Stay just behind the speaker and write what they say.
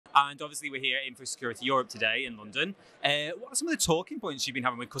And obviously we're here at InfoSecurity Europe today in London. What are some of the talking points you've been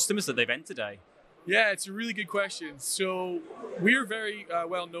having with customers at the event today? Yeah, it's a really good question. So we're very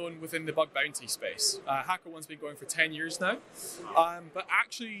well known within the bug bounty space. HackerOne's been going for 10 years now. But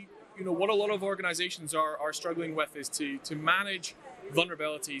actually, what a lot of organizations are struggling with is to manage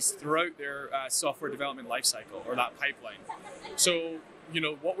vulnerabilities throughout their software development lifecycle, or that pipeline. So,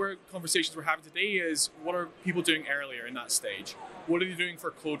 conversations we're having today is, what are people doing earlier in that stage? What are they doing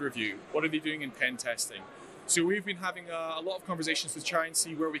for code review? What are they doing in pen testing? So we've been having a lot of conversations to try and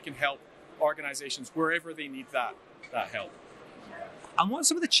see where we can help organizations wherever they need that help. And what are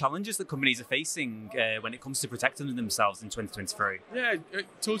some of the challenges that companies are facing when it comes to protecting themselves in 2023? Yeah,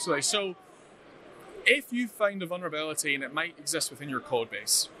 totally. So if you find a vulnerability and it might exist within your code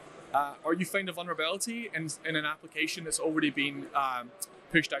base, or you find a vulnerability in an application that's already been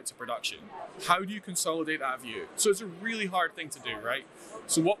pushed out to production, how do you consolidate that view? So it's a really hard thing to do, right?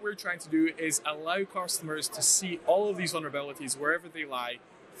 So what we're trying to do is allow customers to see all of these vulnerabilities wherever they lie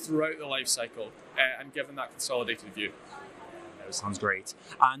throughout the life cycle and give them that consolidated view. That sounds great.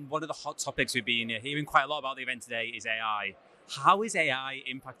 And one of the hot topics we've been hearing quite a lot about the event today is AI. How is AI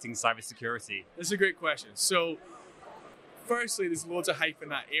impacting cybersecurity? That's a great question. So firstly, there's loads of hype in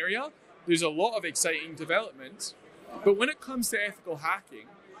that area. There's a lot of exciting development. But when it comes to ethical hacking,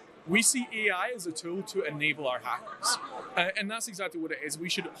 we see AI as a tool to enable our hackers. And that's exactly what it is. We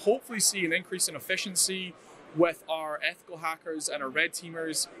should hopefully see an increase in efficiency with our ethical hackers and our red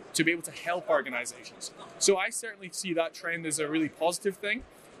teamers to be able to help organizations. So I certainly see that trend as a really positive thing,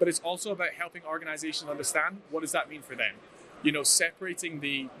 but it's also about helping organizations understand what does that mean for them. Separating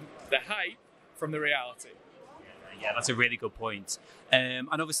the hype from the reality. Yeah, that's a really good point. And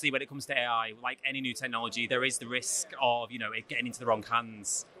obviously, when it comes to AI, like any new technology, there is the risk of it getting into the wrong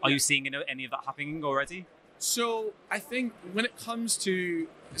hands. Are you seeing any of that happening already? So I think when it comes to,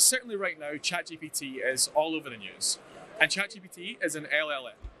 certainly right now, ChatGPT is all over the news. And ChatGPT is an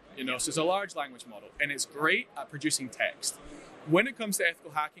LLM, so it's a large language model, and it's great at producing text. When it comes to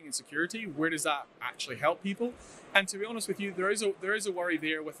ethical hacking and security, where does that actually help people? And to be honest with you, there is a worry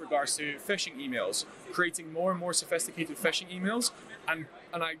there with regards to phishing emails, creating more and more sophisticated phishing emails. And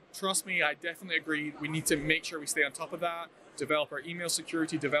trust me, I definitely agree. We need to make sure we stay on top of that, develop our email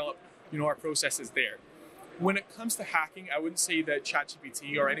security, develop our processes there. When it comes to hacking, I wouldn't say that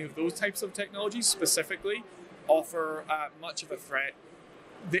ChatGPT or any of those types of technologies specifically offer much of a threat.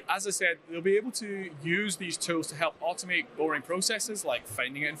 As I said, they'll be able to use these tools to help automate boring processes like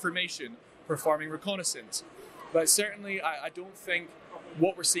finding information, performing reconnaissance. But certainly, I don't think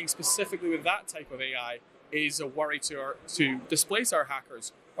what we're seeing specifically with that type of AI is a worry to displace our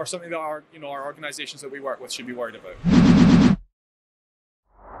hackers, or something that our organizations that we work with should be worried about.